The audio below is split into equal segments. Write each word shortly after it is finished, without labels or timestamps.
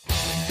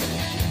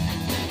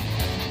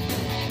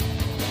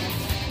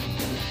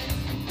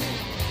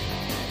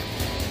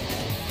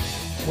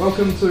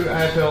Welcome to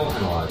AFL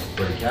Analysed,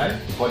 Bretty K,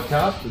 the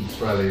podcast with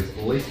Australia's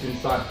least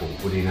insightful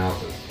footy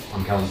analysis.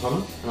 I'm Callum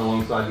Thomas, and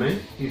alongside me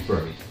is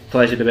Bretty.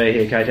 Pleasure to be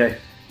here, KJ.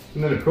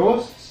 And then, of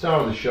course, star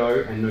of the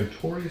show and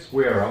notorious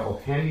wearer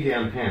of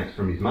hand-me-down pants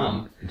from his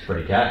mum, it's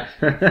Bretty K.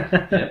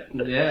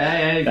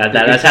 Hey.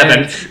 That's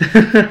happened.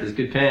 There's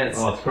good pants.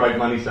 Oh, it's great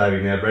money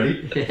saving now,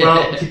 Bretty.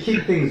 Well, to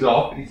kick things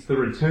off, it's the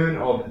return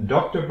of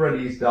Dr.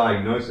 Bretty's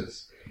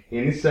diagnosis.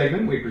 In this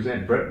segment, we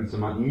present Brett with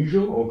some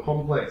unusual or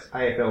complex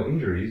AFL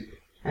injuries,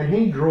 and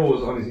he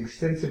draws on his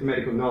extensive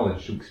medical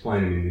knowledge to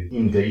explain them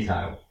in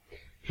detail.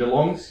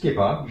 Geelong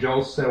skipper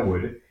Joel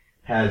Selwood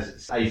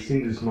has a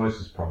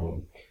syndesmosis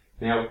problem.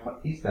 Now,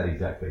 what is that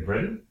exactly,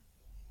 Brendan?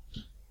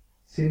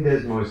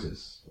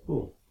 Syndesmosis.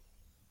 Ooh.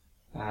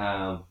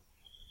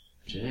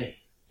 Gee,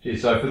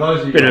 so for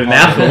those of you... Bit of a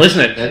mouthful,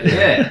 isn't it?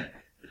 yeah.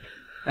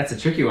 That's a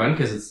tricky one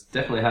because it's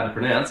definitely hard to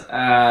pronounce.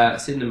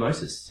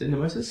 Syndesmosis.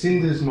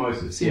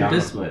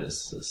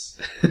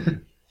 Syndesmosis.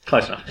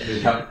 Close enough.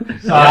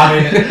 So,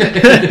 I mean,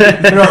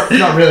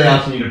 not really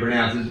asking you to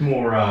pronounce, it's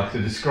more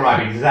to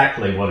describe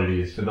exactly what it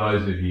is for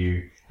those of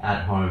you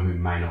at home who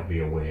may not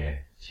be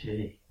aware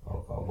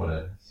of what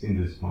a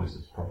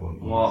syndesmosis problem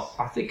is. Well,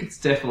 I think it's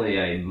definitely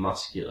a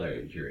muscular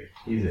injury.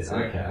 Is it?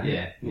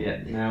 Okay.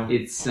 Yeah. Now,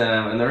 It's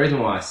and the reason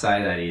why I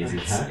say that is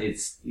Okay.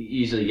 it's you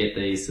usually get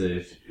these sort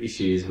of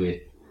issues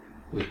with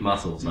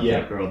muscles. I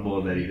think, or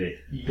more than anything.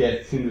 you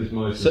get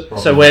syndesmosis problem.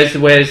 So where's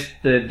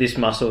this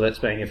muscle that's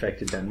being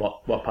affected then?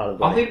 What part of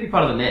the I body? think it'd be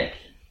part of the neck.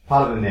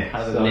 Part of the neck.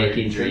 Part of the neck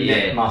injury, the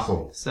neck yeah.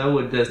 muscle.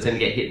 Selwood does tend to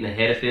get hit in the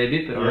head a fair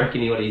bit, but I Yeah.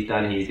 reckon what he's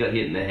done here, he's got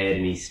hit in the head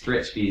and he's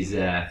stretched his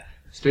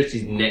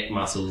neck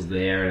muscles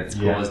there, and it's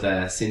caused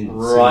a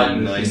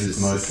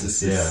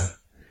syndesmosis.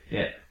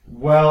 Yeah.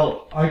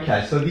 Well,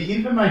 okay, so the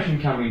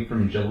information coming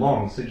from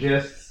Geelong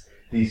suggests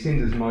the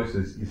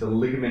syndesmosis is a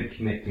ligament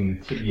connecting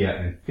the tibia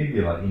and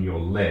fibula in your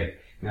leg.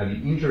 Now, the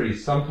injury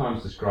is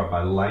sometimes described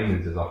by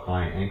laymen as a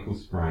high ankle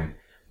sprain.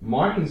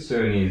 My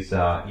concern is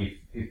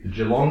if the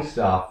Geelong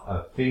staff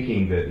are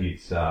thinking that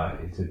it's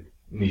an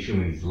issue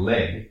in his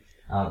leg,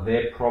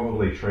 they're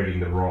probably treating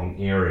the wrong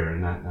area,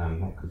 and that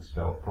could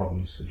spell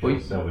problems for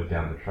Joel Selwood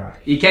down the track.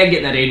 You can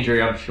get that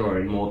injury, I'm sure,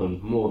 in more than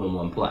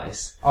one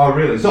place. Oh,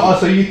 really?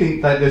 So you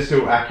think that they're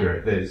still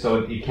accurate?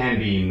 So it can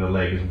be in the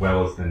leg as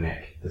well as the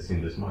neck, the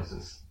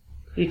syndesmosis.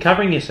 You're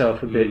covering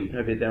yourself a bit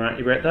there, aren't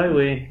you, Brett? Though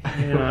we're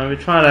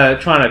trying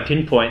to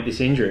pinpoint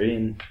this injury,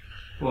 and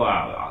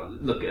Well,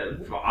 look,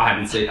 I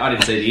didn't see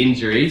the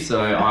injury,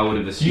 so I would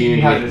have assumed.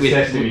 You haven't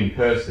assessed him in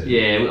person.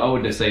 Yeah, I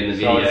wouldn't have seen the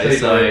So video.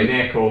 it's either a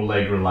neck or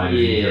leg related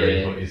injury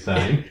is what you're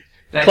saying.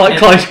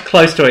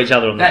 close to each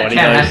other on the body.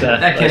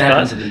 That can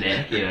happen to the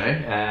neck, you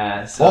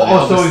know.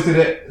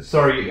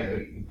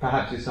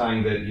 Perhaps you're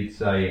saying that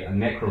it's a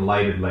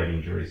neck-related leg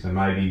injury, so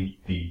maybe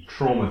the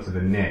trauma to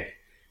the neck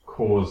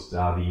caused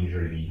the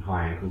injury, the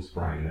high ankle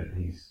sprain that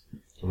he's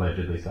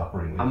allegedly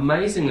suffering with.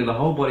 Amazingly, the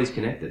whole body's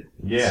connected.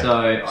 Yeah.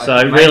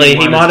 So really,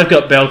 he might have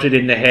got belted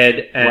in the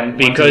head, and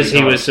because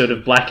he was sort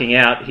of blacking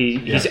out,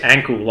 his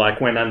ankle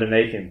went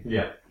underneath him.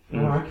 Yeah.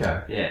 Oh,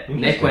 okay. Yeah.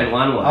 Neck went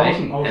one way,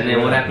 and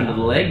then what happened to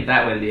the leg?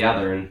 That went the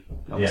other, and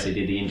obviously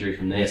did the injury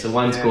from there. So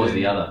one's caused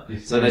the other.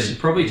 So they should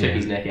probably check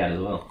his neck out as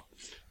well.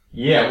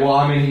 Yeah, well,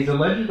 I mean, he's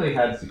allegedly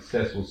had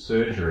successful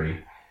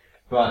surgery,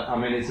 but, I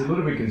mean, it's a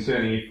little bit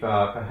concerning if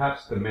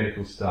perhaps the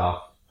medical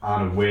staff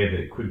aren't aware that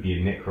it could be a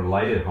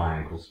neck-related high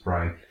ankle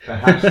sprain.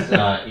 Perhaps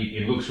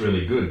it looks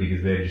really good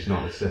because they're just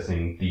not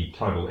assessing the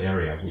total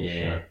area which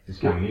is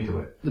going into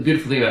it. The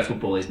beautiful thing about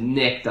football is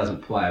neck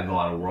doesn't play a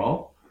vital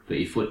role, but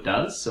your foot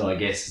does. So I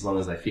guess as long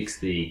as they fix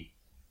I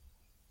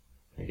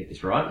get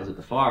this right, is it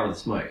the fire or the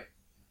smoke?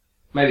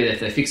 Maybe if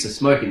they fix the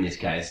smoke in this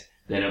case,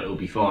 then it'll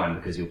be fine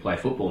because you'll play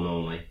football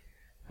normally.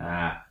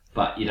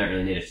 But you don't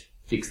really need to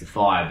fix the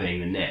fire being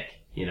the neck.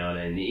 You know,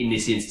 and in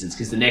this instance,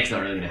 because the neck's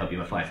not really going to help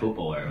you play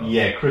football very well.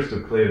 Yeah,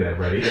 crystal clear there,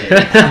 Bretty.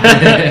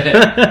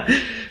 Yeah.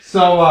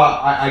 So,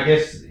 I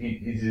guess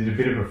it's a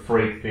bit of a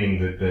freak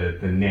thing that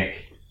the neck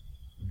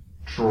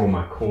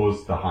trauma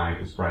caused the high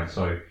ankle sprain.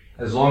 So,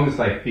 as long as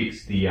they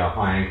fix the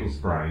high ankle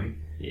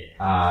sprain,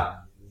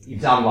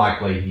 it's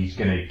unlikely he's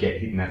going to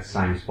get hit in that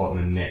same spot in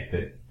the neck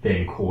that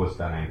then caused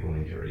that ankle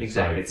injury.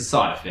 Exactly, so, it's a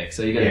side effect,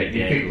 so you've got to get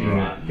the ankle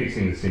right.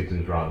 Fixing the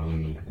symptoms rather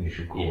than the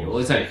initial cause. Yeah, well,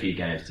 there's only a few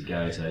games to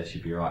go, so it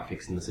should be right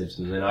fixing the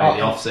symptoms. Then over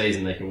the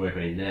off-season, they can work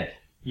on his neck.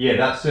 Yeah,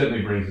 that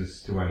certainly brings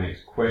us to our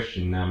next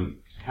question.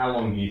 How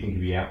long do you think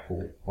he'll be out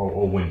for,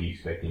 or when do you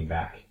expect him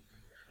back?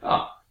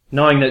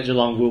 Knowing that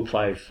Geelong will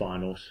play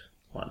finals,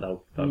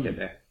 they'll get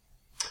there.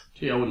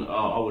 Gee, I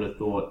would have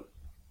thought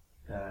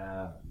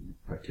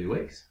probably 2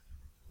 weeks.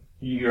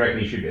 You reckon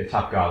he should be a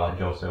tough guy like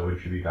Joel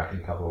Selwood should be back in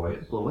a couple of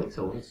weeks? A couple of weeks,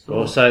 I would have thought.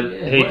 Also,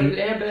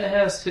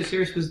 how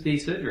serious was the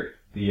surgery?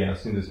 The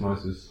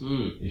syndesmosis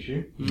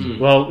issue?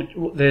 Well,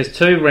 there's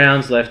 2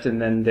 rounds left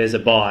and then there's a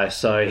bye,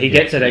 so he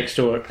gets an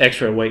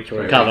extra week to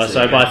recover.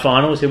 So by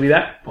finals, he'll be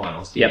back?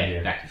 Finals,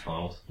 back to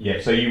finals. Yeah,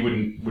 so you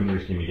wouldn't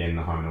risk him again in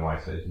the home and away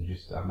season,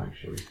 just make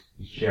sure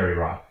he's cherry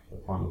ripe for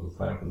finals, as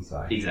they often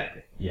say.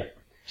 Exactly. Yeah.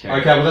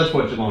 cherry. Okay, well that's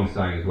what Geelong's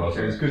saying as well.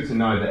 So it's good to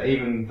know that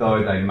even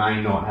though they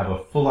may not have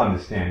a full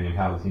understanding of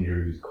how this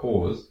injury was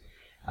caused,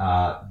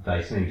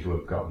 they seem to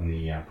have gotten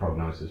the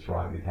prognosis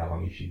right with how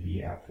long he should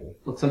be out for.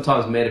 Look,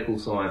 sometimes medical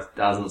science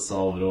doesn't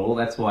solve it all.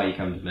 That's why you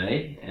come to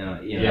me, and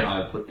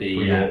I put the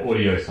For your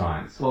audio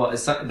science. Well,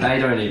 they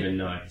don't even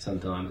know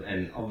sometimes,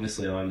 and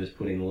obviously I'm just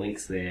putting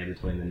links there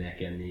between the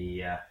neck and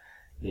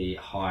the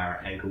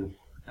higher ankle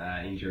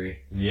injury.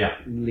 Yeah.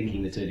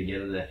 Linking the two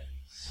together there.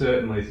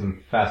 Certainly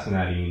some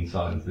fascinating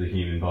insight into the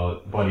human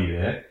body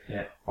there.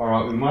 Yeah.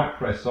 Alright, we might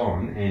press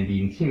on, and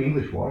in Tim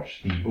English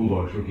Watch, the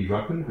Bulldogs rookie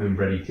ruckman, whom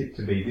Bretty tipped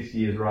to be this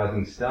year's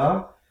rising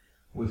star,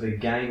 was a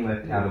game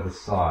left out of the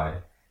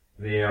side.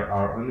 There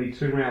are only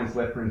 2 rounds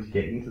left for him to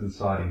get into the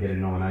side and get a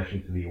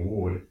nomination for the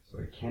award, so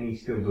can he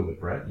still do it,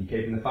 Brett? You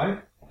keeping the faith?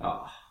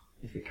 Oh,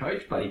 if the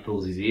coach buddy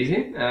pulls his ears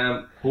in.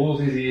 Pulls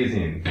his ears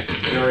in.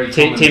 Very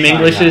Tim common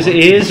English's saying,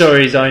 that ears or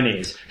his own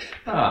ears?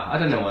 I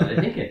don't know what they're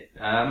thinking.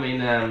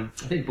 I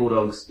think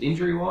Bulldogs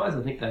injury-wise,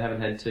 I think they haven't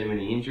had too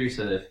many injuries,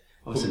 so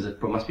obviously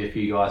there must be a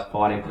few guys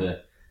fighting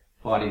to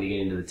get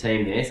into the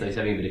team there, so he's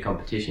having a bit of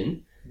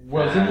competition.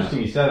 Well, it's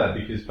interesting you say that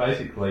because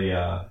basically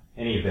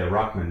any of their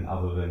ruckmen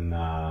other than,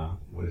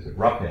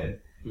 Roughhead,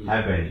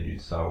 have been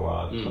injured.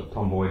 So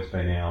Tom Boyd's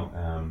been out.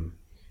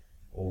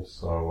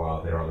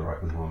 Also, their other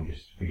ruckman who I'm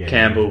just forgetting.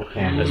 Campbell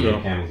as well.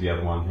 Campbell's the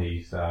other one.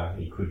 He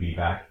could be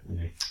back. You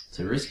know. It's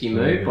a risky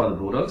move by the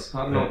Bulldogs.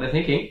 I don't know what they're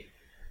thinking.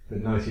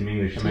 But no Tim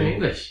English. Tim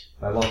English.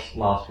 They lost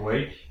last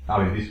week.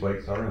 This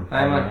week, sorry.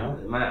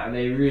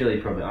 They really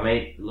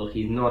probably... look,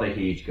 he's not a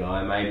huge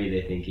guy. Maybe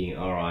they're thinking,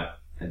 alright,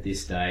 at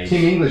this stage...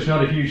 Tim English,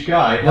 not a huge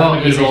guy. Well,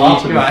 he's a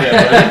huge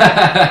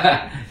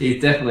guy.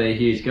 He's definitely a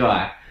huge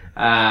guy.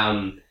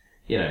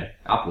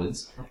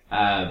 Upwards,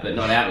 but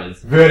not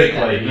outwards.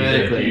 Vertically,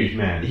 he's a huge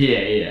man.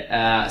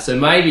 Yeah. So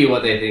maybe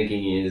what they're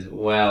thinking is,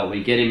 well,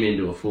 we get him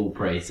into a full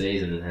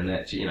pre-season and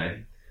that,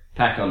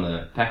 pack on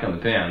the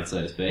pound,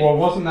 so to speak. Well,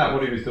 wasn't that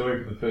what he was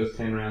doing for the first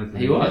 10 rounds?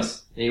 He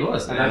was.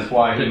 And that's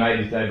why he made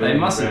his debut in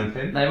round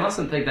 10? They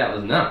mustn't think that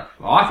was enough.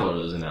 I thought it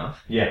was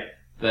enough. Yeah.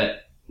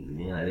 But,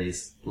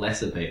 these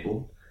lesser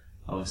people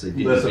obviously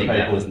didn't think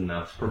that was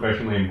enough.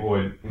 Professionally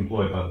employed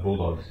by the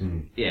Bulldogs.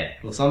 Yeah.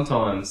 Well,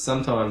 sometimes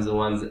the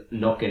ones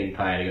not getting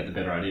paid have got the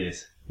better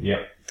ideas.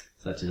 Yep.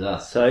 Such as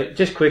us. So,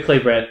 just quickly,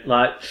 Brett,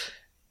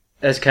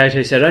 as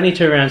KT said, only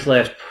 2 rounds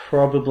left,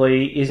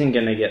 probably isn't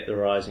going to get the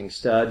rising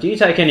star. Do you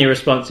take any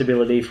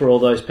responsibility for all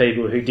those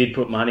people who did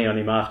put money on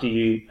him after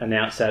you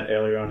announced that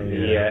earlier on in the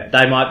year?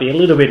 They might be a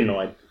little bit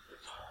annoyed.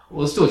 Well,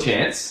 there's still a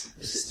chance.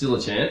 Still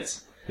a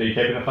chance. Are you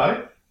keeping the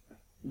faith?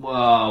 Well,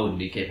 I wouldn't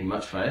be keeping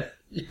much faith.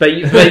 But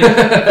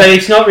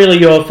it's not really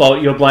your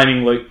fault. You're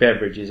blaming Luke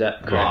Beveridge, is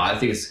that correct? I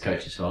think it's the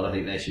coach's fault. I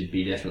think they should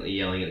be definitely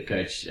yelling at the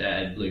coach,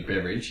 Luke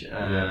Beveridge.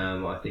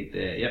 I think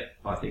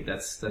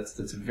that's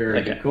a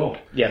very good call.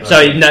 Yeah.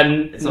 So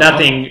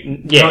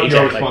nothing. Yeah,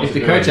 exactly. If the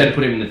coach had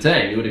put him in the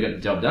team, he would have got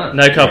the job done.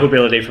 No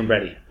culpability from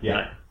Bretty. Yeah.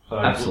 No. So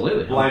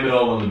absolutely. Blame it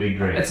all on the big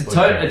dream. It's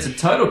a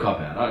total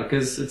cop out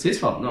because it's his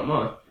fault, not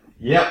mine.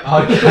 Yep.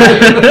 Okay.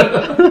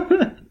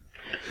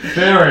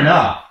 Fair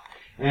enough.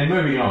 And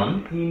moving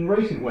on, in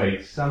recent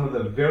weeks, some of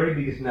the very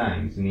biggest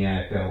names in the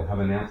AFL have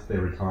announced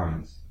their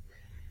retirements.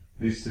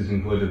 This has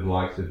included the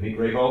likes of Nick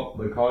Revolt,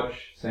 Luke Hodge,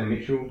 Sam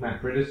Mitchell,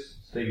 Matt Brittis,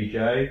 Stevie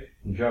J,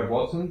 and Joe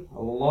Watson.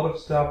 A lot of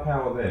star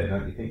power there,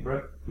 don't you think,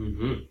 Brett?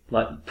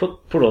 Mm-hmm.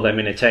 Put all them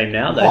in a team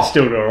now, they'd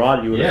still do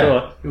alright, you would have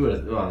thought.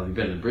 It'd be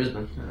better than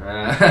Brisbane.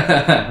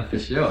 For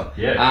sure.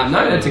 Yeah.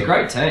 No, it's a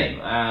great team.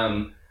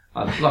 I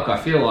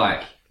feel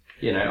like,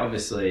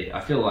 obviously,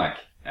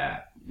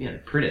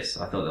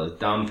 Prittis, I thought that was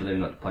dumb for them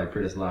not to play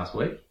Prittis last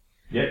week.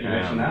 Yeah, you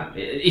mentioned that.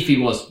 If he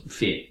was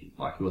fit,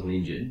 like he wasn't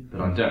injured,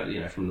 but I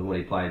don't, from the way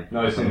he played.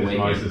 No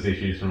syndesmosis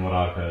issues from what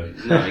I've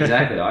heard. No,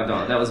 exactly.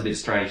 That was a bit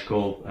strange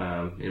call,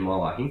 in my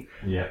liking.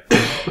 Yeah.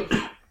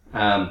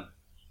 And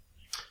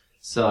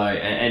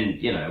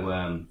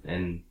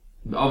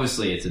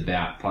obviously it's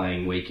about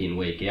playing week in,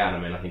 week out. I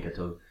mean, I think I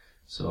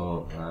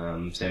saw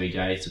Sammy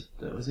J.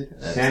 Was it?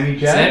 Sammy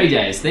J? Sammy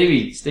J.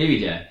 Stevie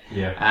J.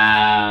 Yeah.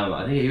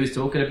 I think he was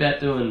talking about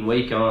doing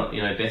week on.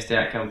 Best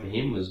outcome for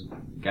him was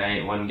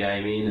one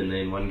game in and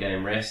then 1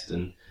 game rest.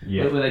 And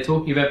were they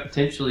talking about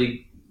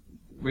potentially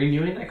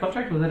renewing that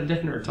contract? Or was that a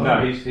definite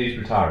retirement? No, he's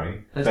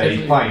retiring. But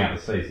he's playing out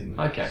the season.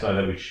 Okay.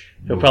 So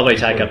he'll probably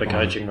take up a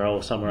coaching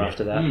role somewhere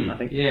after that, I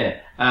think. Yeah.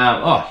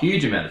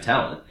 Huge amount of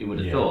talent, you would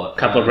have thought. A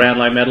couple of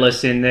Brownlow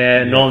medalists in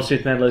there, Norm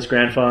Smith medalists,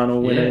 grand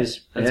final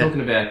winners. And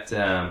talking about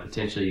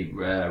potentially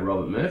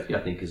Robert Murphy,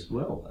 I think, as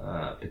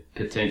well.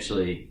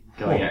 Potentially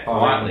going out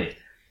quietly.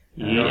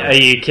 Are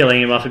you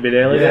killing him off a bit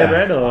early there,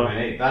 Brad? Or? I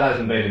mean, that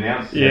hasn't been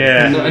announced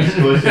yet. No.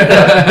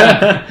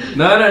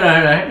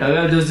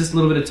 There was just a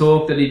little bit of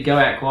talk that he'd go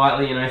out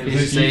quietly, finish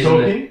the season.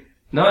 Talking?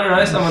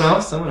 No, someone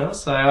else. So,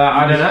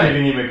 I don't know.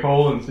 Giving him a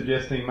call and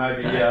suggesting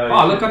maybe...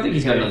 I think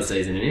he's got another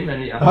season in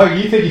him.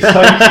 You think he's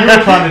so... You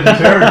were trying to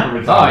deter him from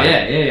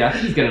retirement. Yeah. I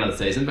think he's got another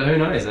season, but who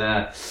knows?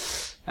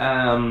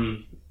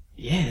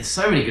 Yeah, there's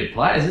so many good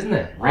players, isn't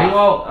there?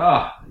 Rewalt,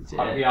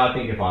 I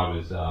think if I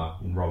was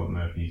in Robert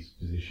Murphy's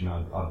position,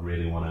 I'd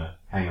really want to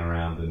hang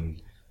around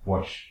and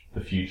watch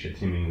the future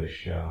Tim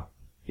English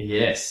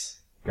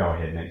yes. go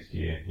ahead next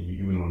year.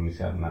 You wouldn't want to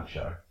miss out on that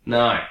show.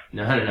 No,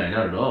 not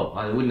at all.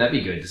 Wouldn't that be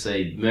good to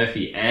see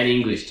Murphy and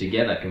English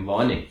together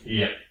combining?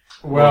 Yeah.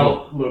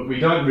 Well, look, we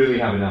don't really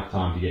have enough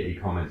time to get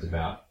your comments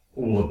about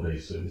all of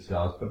these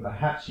superstars, but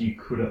perhaps you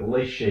could at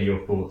least share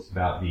your thoughts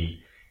about the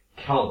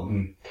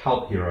Carlton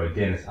cult hero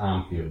Dennis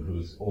Armfield, who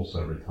is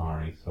also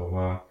retiring.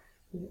 So,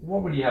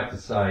 what would you have to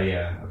say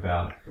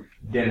about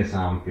Dennis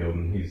Armfield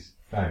and his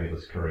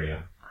fabulous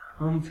career?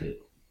 Armfield.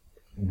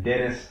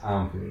 Dennis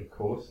Armfield, of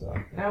course. Cult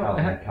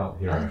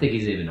hero. I don't think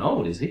he's even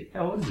old, is he?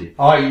 How old is he?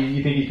 Oh,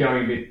 you think he's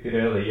going a bit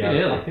early? Yeah,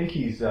 Bit early. I think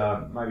he's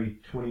maybe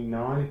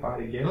 29, if I had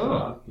to guess.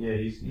 Oh. Yeah,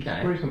 he's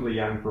Okay. reasonably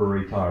young for a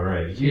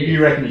retiree. Yeah.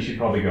 You reckon he should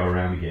probably go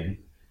around again?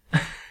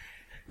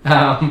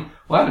 Well,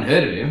 I haven't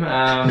heard of him.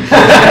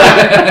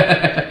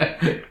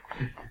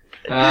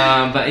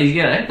 But he's,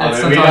 you know,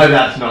 that's we know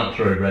that's not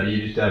true, Bretty.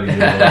 You're just having a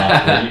little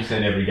laugh. You've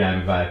seen every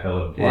game of AFL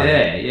ever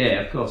played. Yeah,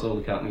 of course, all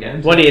the Carlton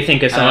games. What do you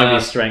think are some of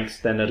his strengths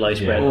then, at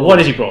least, Brett? well- What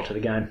has he brought to the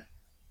game?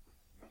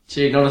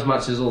 Gee, not as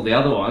much as all the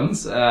other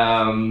ones,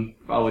 I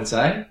would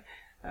say.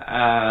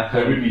 So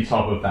it would be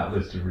top of that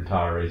list of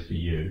retirees for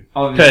you.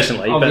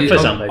 Personally, but for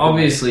some people.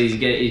 Obviously,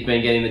 he's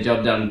been getting the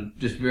job done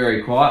just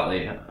very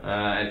quietly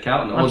at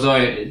Carlton.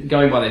 Although,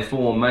 going by their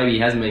form, maybe he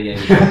hasn't been getting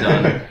the job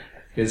done.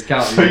 Because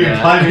Carlton... So you're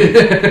claiming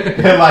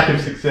their lack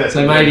of success.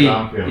 So maybe,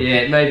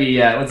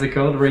 what's it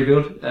called?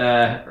 Rebuild?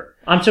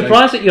 I'm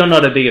surprised that you're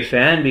not a bigger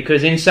fan,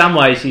 because in some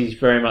ways he's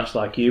very much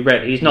like you,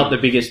 Brett. He's not the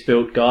biggest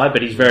built guy,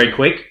 but he's very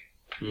quick,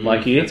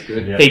 like you. That's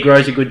good. Yeah. He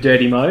grows a good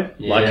dirty mo,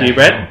 like you,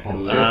 Brett.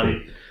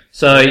 And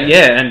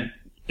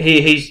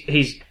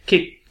he's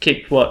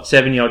kicked what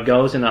 70-odd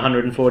goals in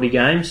 140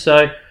 games.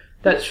 So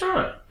that's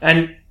right.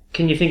 And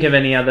can you think of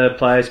any other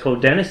players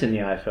called Dennis in the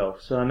AFL?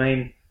 So I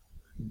mean,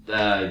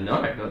 No,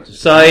 not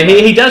just... so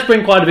he does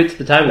bring quite a bit to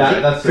the table.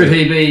 Could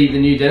he be the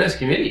new Dennis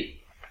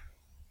committee?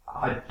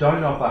 I don't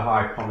know if they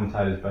hire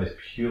commentators based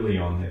purely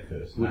on their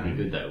first name. Would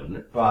be good though, wouldn't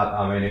it? But,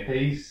 I mean, if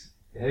he's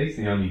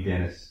the only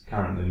Dennis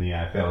currently in the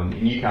AFL,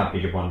 and you can't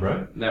think of one,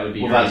 bro. That would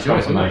be Well, really that's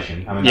choice, wouldn't it?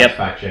 confirmation. I mean, Yep. that's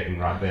fact-checking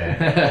right there.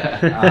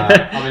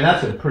 I mean,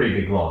 that's a pretty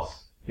big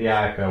loss. The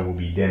AFL will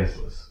be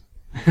Dennisless.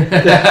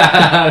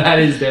 That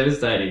is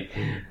devastating.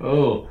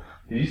 Oh.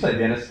 Did you say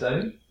Dennis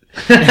Stadium?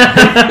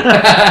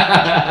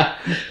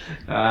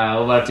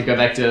 We'll have to go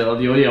back to the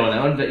audio on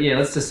that one, but yeah,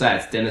 let's just say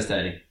it's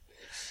devastating.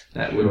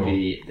 That would Sure.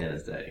 be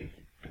devastating.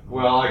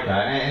 Well, okay,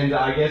 and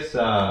I guess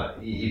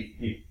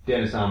if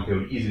Dennis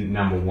Armfield isn't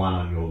number one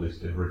on your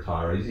list of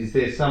retirees, is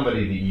there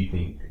somebody that you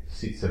think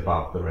sits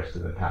above the rest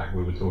of the pack?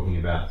 We were talking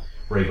about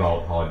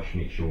Revolt, Hodge,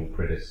 Mitchell,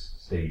 Prittis,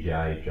 Stevie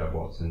J, Joe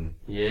Watson.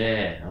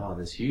 Yeah. Oh,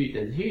 there's huge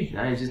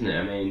names, isn't it?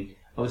 I mean,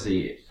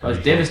 obviously, it was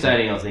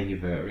devastating. I was thinking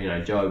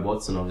for Joe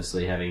Watson,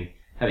 obviously having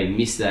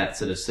missed that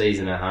sort of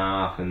season and a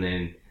half, and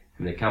then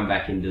come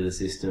back into the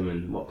system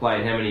and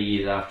played how many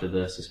years after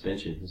the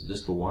suspension? Was it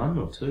just the 1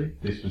 or 2?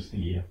 This was the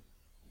year.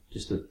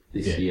 Just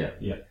this year.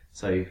 Yeah.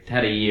 So he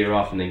had a year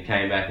off and then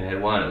came back and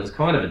had 1. It was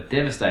kind of a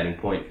devastating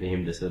point for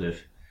him to sort of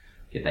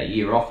get that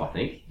year off, I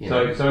think.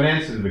 So in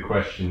answer to the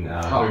question,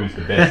 who's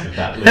the best of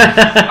that list?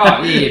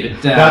 Oh, yeah,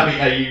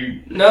 but... are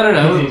you No.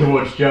 looking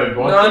towards Joe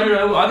Watson?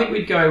 No. I think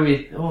we'd go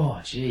with... Oh,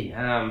 gee.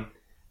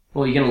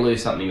 Well, you're going to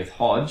lose something with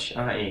Hodge,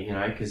 aren't you? You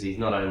know, because he's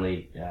not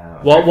only...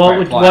 What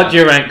do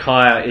you rank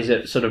higher? Is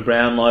it sort of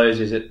Brownlows?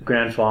 Is it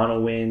grand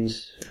final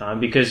wins?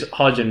 Because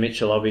Hodge and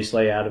Mitchell,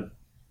 obviously, out of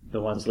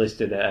the ones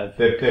listed, have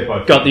They're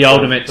both got the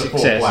ultimate four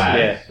success.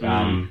 flags.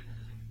 Yeah.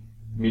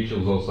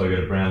 Mitchell's also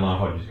got a Brownlow.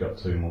 Hodge has got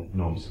 2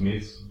 Norm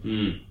Smiths.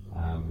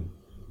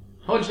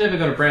 Hodge never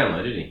got a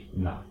Brownlow, did he?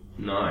 No.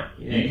 No.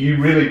 Yeah. You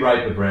really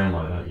rate the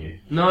Brownlow, don't you?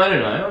 No, I don't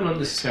know. I'm not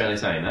necessarily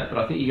saying that, but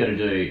I think you got to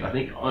do. I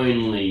think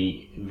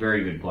only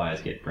very good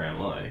players get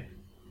Brownlow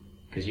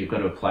because you've got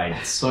to have played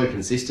so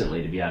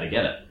consistently to be able to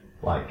get it.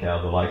 Like the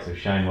likes of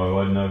Shane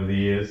Woden over the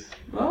years.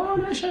 Oh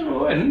no, Shane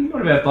Woden.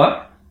 Not a bad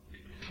player.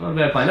 Not a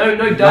bad player.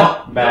 No, dad.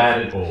 Not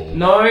bad at all.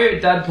 No,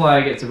 dad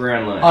player gets a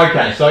Brownlow.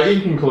 Okay, so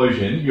in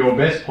conclusion, your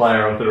best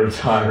player of the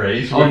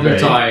retirees would Of the be...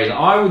 retirees,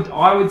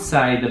 I would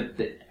say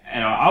that,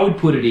 and I would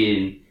put it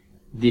in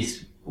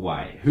this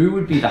way: who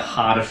would be the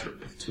hardest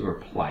to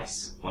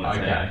replace on a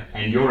team? Okay,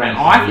 and your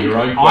answer to your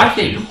own question. I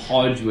think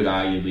Hodge would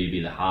arguably be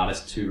the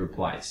hardest to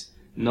replace.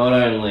 Not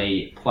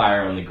only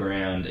player on the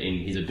ground in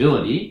his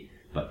ability,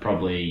 but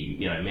probably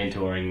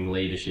mentoring,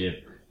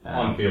 leadership.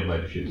 On-field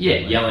leadership. Yeah,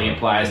 certainly. yelling at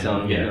players, telling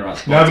them to get in the right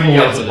spot. Nobody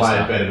all else that has sort of played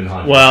stuff. better than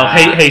Hodge.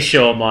 Well, he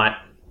sure might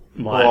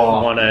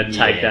want to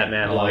take that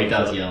mantle. Oh, he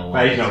does yell a lot.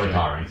 But he's not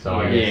retiring, so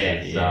I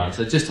guess it's...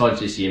 So just Hodge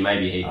this year,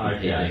 maybe he can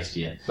compete next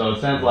year. So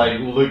it sounds like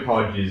Luke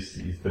Hodge is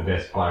the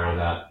best player of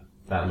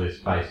that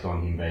list based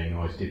on him being the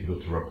most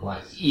difficult to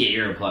replace.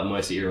 Yeah,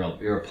 most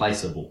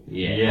irreplaceable.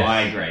 Yeah, Yes.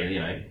 I agree,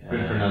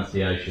 Good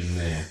pronunciation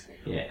there.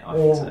 Yeah, I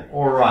think so.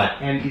 Alright,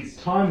 and it's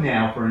time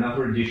now for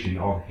another edition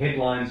of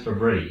Headlines for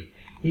Bretty.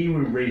 He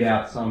will read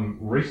out some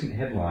recent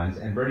headlines,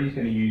 and Bretty's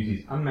going to use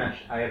his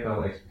unmatched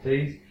AFL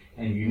expertise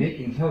and unique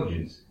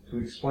intelligence to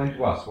explain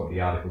to us what the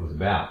article is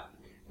about.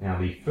 Now,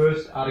 the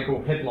first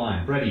article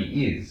headline,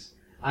 Bretty, is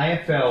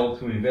AFL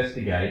to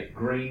investigate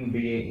green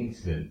beer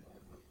incident.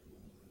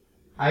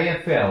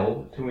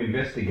 AFL to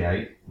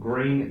investigate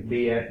green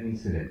beer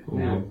incident. Ooh.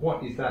 Now,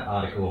 what is that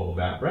article all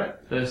about,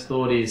 Brett? First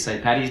thought is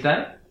St. Paddy's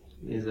Day.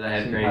 Is they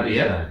have green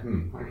beer.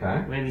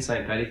 Okay. When's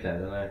St. Paddy's Day? I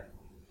don't know.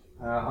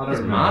 I don't It's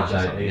remember March the or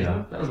date something.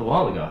 either. That was a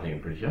while ago, I think,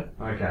 I'm pretty sure.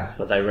 Okay.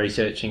 But they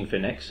researching for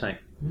next St.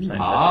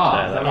 Ah,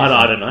 Patrick's Day. that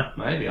I don't know.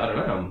 Maybe, I don't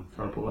know. I'm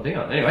trying to put my thing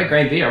on. Anyway,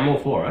 green beer, I'm all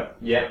for it.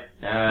 Yep.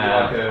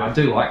 I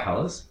do like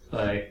colours.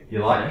 So, You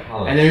like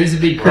colours. and there is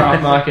a big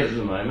craft market at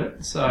the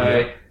moment.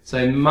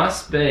 So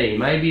must be.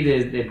 Maybe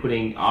they're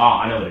putting. Oh,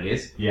 I know what it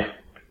is. Yeah.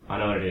 I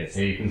know what it is.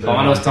 Yeah, you can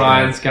Finals certainly-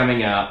 time's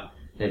coming up.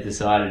 They've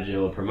decided to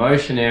do a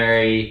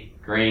promotionary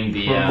green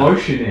beer.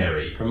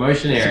 Promotionary.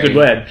 Promotionary. It's a good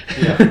word.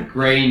 Yeah.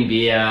 Green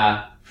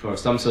beer for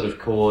some sort of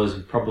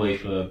cause, probably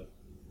for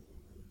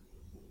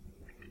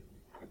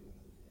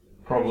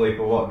Probably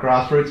for what?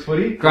 Grassroots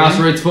footy?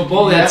 grassroots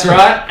football. That's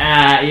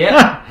right.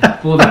 Yeah,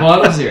 for the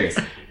final series.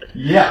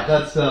 Yeah,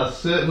 that's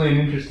certainly an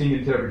interesting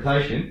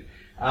interpretation.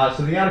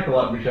 So the article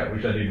up which I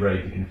did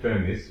read to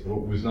confirm this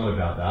was not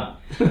about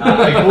that.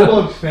 A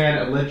Bulldogs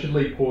fan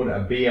allegedly poured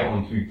a beer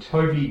onto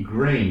Toby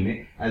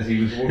Greene as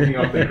he was walking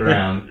off the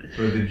ground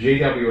for the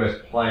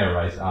GWS player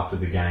race after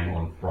the game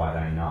on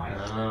Friday night.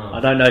 I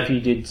don't know if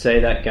you did see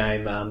that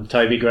game.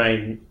 Toby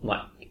Greene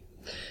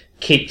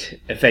kicked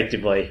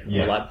effectively,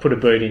 Yeah. or put a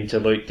boot into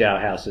Luke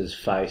Dowhouse's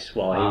face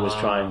while he was Ah.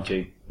 trying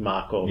to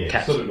mark or Yeah,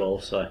 catch sort the of- ball.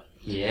 So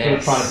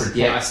Yes. trying to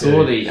protect I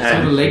saw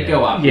the leg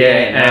go up.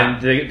 and nah.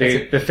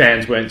 the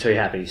fans weren't too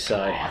happy. So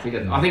I think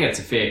it's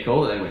a fair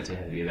call that they weren't too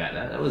happy about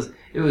that. It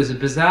was a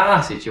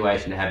bizarre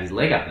situation to have his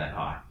leg up that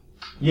high.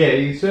 Yeah,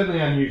 it's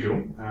certainly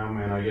unusual,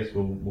 and I guess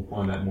we'll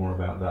find out more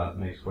about that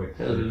next week.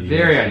 It was a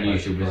very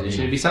unusual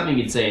position. It'd be something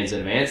you'd see in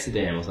sort of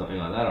Amsterdam or something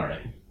like that, I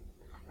reckon.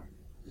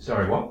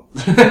 Sorry, what?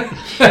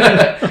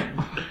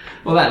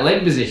 Well, that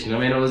leg position, I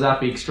mean, it was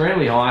up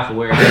extremely high for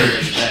where it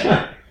is.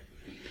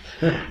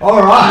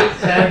 Alright,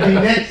 so the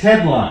next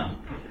headline.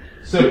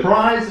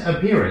 Surprise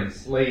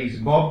appearance leaves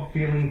Bob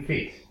feeling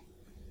fit.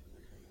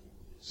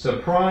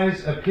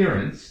 Surprise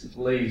appearance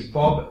leaves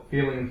Bob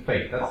feeling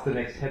fit. That's the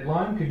next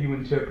headline. Could you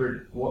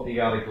interpret what the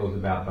article is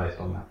about based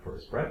on that for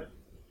us, Brett?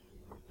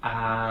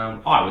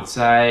 I would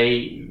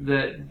say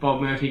that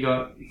Bob Murphy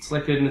got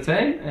selected in the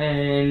team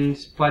and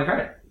played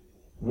great.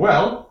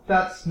 Well,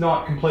 that's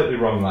not completely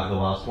wrong like the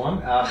last one.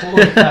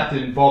 Bulldogs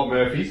captain Bob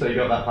Murphy, so you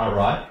got that part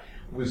right,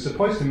 was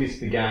supposed to miss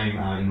the game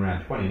in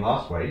round 20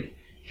 last week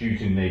due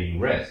to needing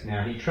rest.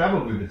 Now, he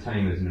travelled with the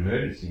team as an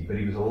emergency, but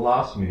he was a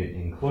last-minute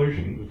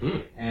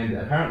inclusion, and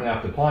apparently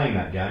after playing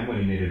that game when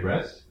he needed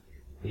rest,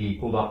 he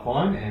pulled up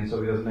fine, and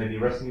so he doesn't need any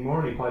rest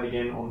anymore, and he played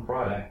again on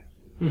Friday.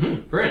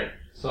 Brilliant.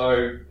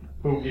 So,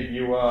 we'll give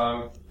you...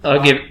 I'll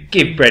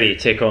give Bretty a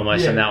tick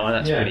almost on that one.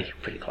 That's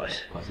pretty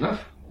close. Close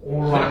enough.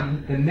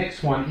 Alright, the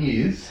next one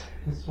is...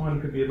 This one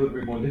could be a little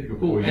bit more difficult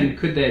for you. And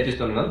could there, just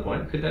on another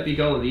point, could that be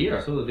goal of the year?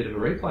 I saw a bit of a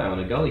replay on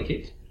a goal he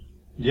kicked.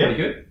 Yeah.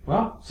 Pretty good.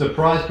 Well,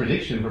 surprise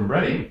prediction from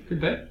Bretty.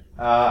 Could be.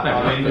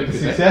 I mean, with the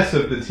success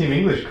of the Tim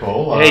English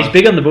call... He's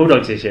big on the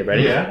Bulldogs this year,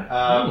 Bretty.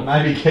 Yeah,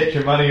 maybe get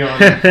your money on...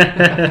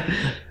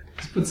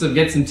 Just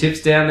get some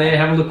tips down there,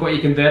 have a look what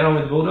you can bet on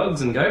with the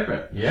Bulldogs and go for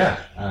it. Yeah,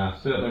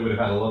 certainly would have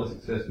had a lot of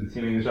success with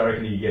Tim English. I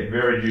reckon you get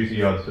very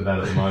juicy odds for that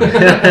at the moment.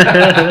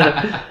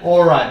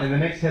 Alright, and the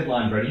next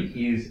headline,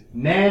 Bretty, is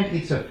Nan,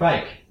 it's a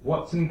fake.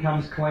 Watson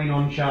comes clean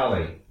on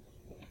Charlie.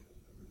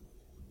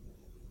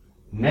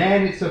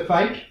 Nan, it's a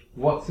fake.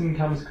 Watson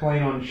comes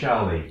clean on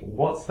Charlie.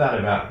 What's that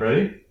about,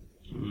 Bretty?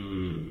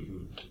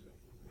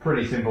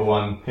 Pretty simple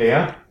one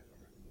here.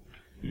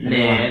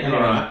 Nan,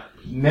 alright.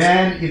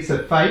 Nan, it's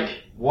a fake.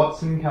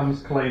 Watson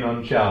comes clean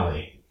on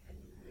Charlie.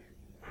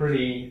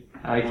 Pretty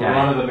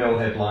run-of-the-mill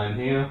headline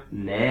here.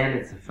 Nan,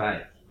 it's a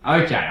fake.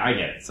 Okay, I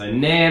get it. So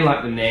Nan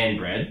like the Nan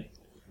bread,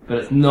 but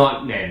it's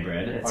not Nan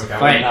bread. It's Okay,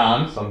 fake.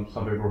 well, Naan. Some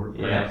people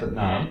pronounce it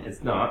Naan. Yeah,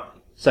 it's not.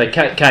 So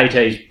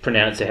KT's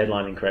pronounced the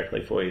headline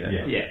incorrectly for you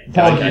then. Yeah.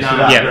 Apologies for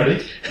that, Yeah.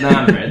 Bretty.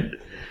 Naan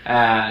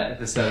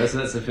bread. So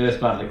that's the first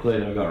part of the clue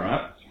that I got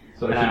right.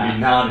 So it should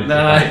be Naan, it's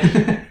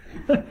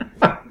a fake.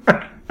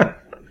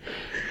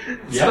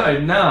 So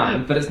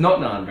naan, but it's not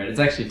naan bread. It's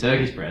actually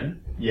Turkish bread.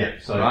 Yeah,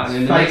 so Right, it's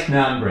and then the fake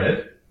Naan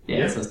bread.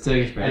 Yeah, so it's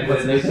Turkish bread. And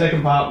What's the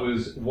second part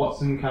was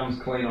Watson comes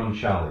clean on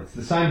Charlie. It's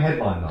the same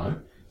headline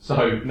though. So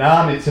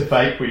Naan, it's a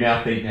fake, we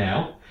now think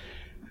now.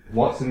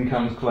 Watson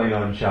comes clean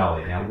on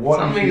Charlie. Now what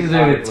something is to this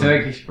do with article?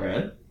 Turkish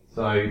bread.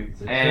 So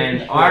it's a And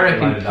Turkish I bread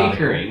reckon related article.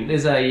 Pickering,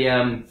 there's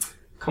a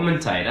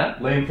commentator.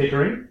 Liam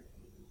Pickering.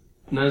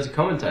 No, there's a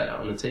commentator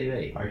on the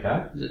TV.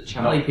 Okay. Is it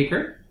Charlie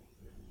Pickering?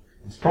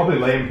 It's probably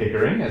Liam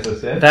Pickering, as I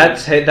said.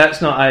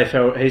 That's not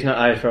AFL. He's not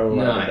AFL.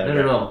 No, not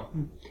at all.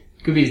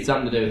 Could be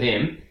something to do with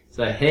him.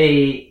 So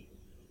he's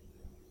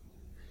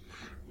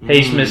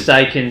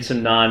mistaken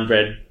some naan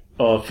bread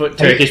Or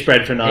Turkish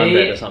bread for 9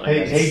 bread or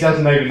something. He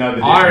doesn't even know the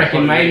difference. I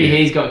reckon maybe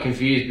he's got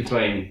confused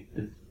between...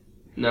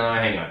 No,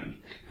 hang on.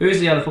 Who's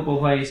the other football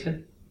player you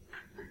said?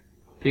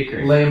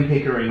 Pickering. Liam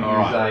Pickering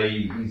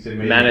Right. is a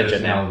media Manager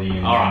now. personality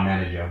and Alright.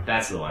 manager.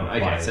 That's the one. of Okay,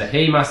 players. so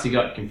he must have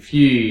got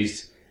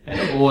confused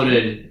and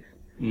ordered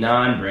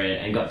naan bread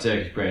and got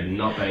Turkish bread and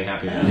not being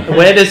happy with it.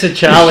 Where does a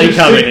Charlie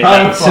come in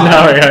that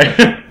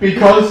scenario?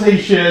 Because he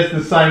shares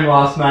the same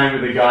last name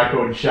with a guy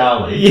called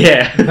Charlie.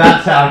 Yeah.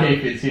 That's how he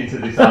fits into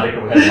this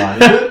article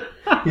headline, is it?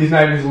 His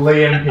name is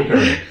Liam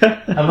Pickering.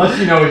 Unless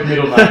you know his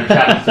middle name, which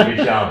happens to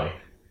be Charlie.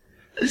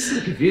 This is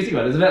a confusing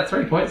one. There's about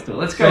 3 points to it.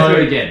 Let's go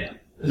through it again.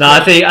 No, I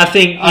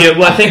think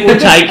we'll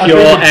take your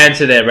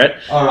answer there, Brett.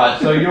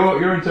 Alright, so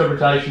your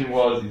interpretation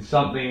was it's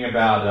something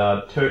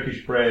about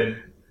Turkish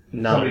bread.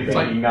 No. Somebody It's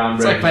like, thinking naan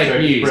it's bread like and fake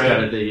Turkish news, bread.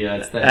 kind of the...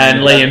 And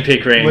Liam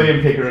Pickering.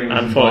 Liam Pickering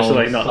was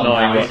Unfortunately involved not somehow.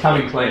 knowing He's what-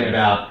 coming clean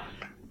about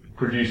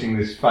producing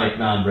this fake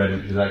naan bread,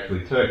 which is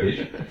actually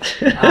Turkish.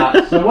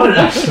 So what it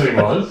actually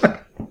was,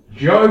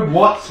 Joe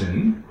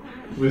Watson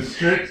was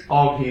stripped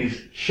of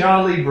his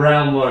Charlie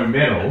Brownlow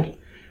medal,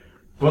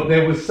 but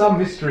there was some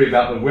mystery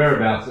about the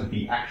whereabouts of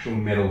the actual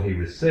medal he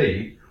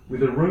received,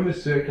 with a rumour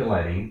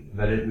circulating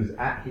that it was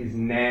at his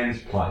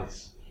nan's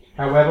place.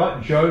 However,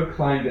 Joe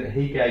claimed that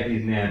he gave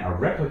his nan a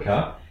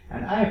replica,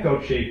 and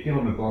AFL chief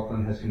Dylan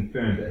McLaughlin has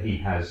confirmed that he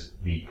has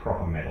the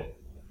proper medal.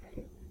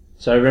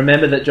 So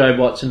remember that Joe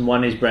Watson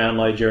won his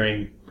Brownlow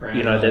during,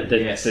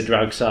 Yes. the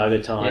drug saga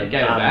Yeah, time.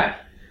 gave it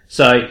back.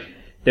 So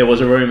there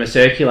was a rumour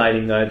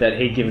circulating though that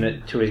he'd given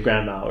it to his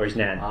grandma or his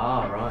nan.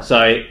 Ah, right.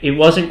 So it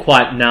wasn't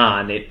quite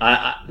naan.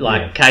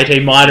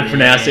 KT might have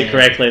pronounced it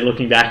correctly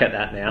looking back at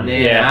that now.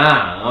 Yeah.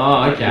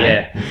 Ah, oh, okay.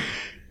 Yeah.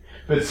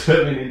 But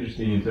certainly an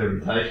interesting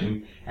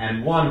interpretation.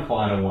 And one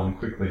final one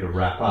quickly to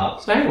wrap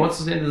up. So hang on,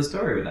 what's the end of the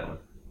story with that one?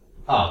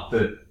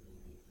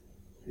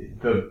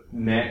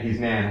 His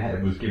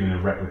nan was given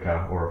a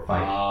replica or a fake.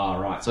 Ah,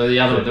 right. So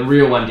the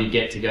real one did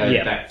get to go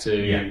Yeah. back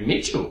to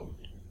Mitchell.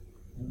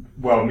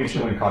 Well,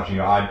 Mitchell and Koching,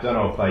 I don't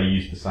know if they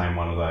used the same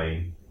one or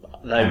they...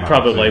 They came up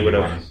probably with would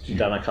two have ones,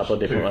 done a couple of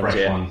different two ones,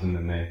 fresh yeah. ones, and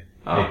then they're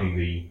Oh.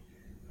 keeping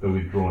the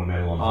withdrawn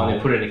medal on Oh, hold. they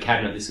put it in a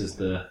cabinet. This is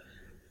the...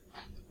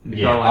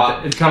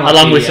 Yeah. It's kind of like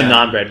Along the, with some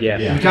naan bread, yeah.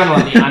 Yeah. It'd be kind of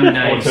like the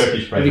unnamed... Or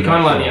Turkish bread, It'd be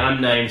kind of I'm like sure. the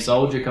unnamed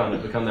soldier kind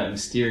of become that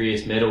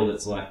mysterious medal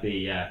that's like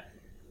the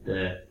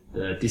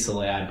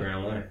disallowed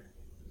Brownlow.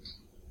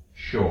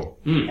 Sure.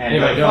 Mm. And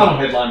Anyway, the go final on.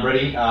 headline,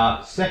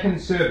 Bretty, second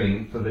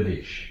serving for the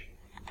dish.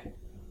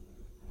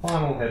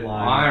 Final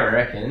headline. I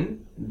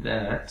reckon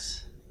that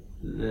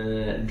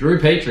Drew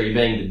Petrie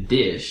being the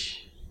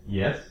dish.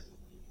 Yes.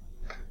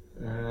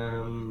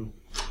 Well,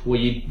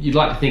 you'd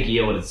like to think he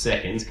ordered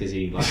seconds because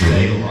he likes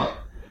to eat a lot,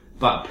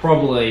 but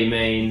probably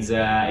means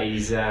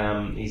he's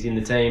in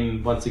the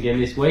team once again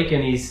this week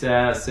and he's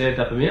served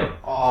up a meal.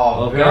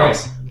 Oh, Of very,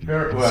 goals.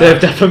 very well.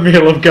 Served up a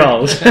meal of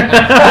goals.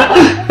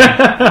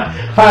 I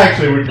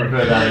actually would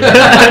prefer that.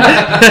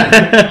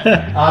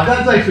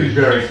 That's actually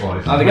very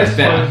close. I think that's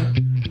better.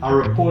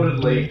 Are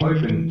reportedly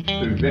open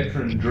to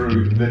veteran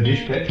Drew the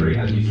Dish Petrie,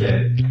 as you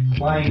said,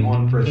 playing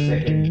on for a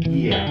second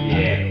year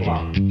at the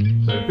club.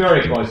 So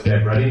very close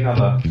there, Brady.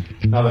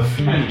 Another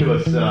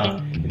fabulous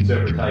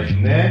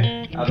interpretation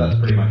there. That's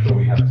pretty much all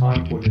we have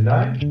time for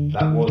today.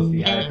 That was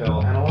the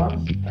AFL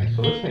Analysed. Thanks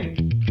for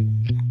listening.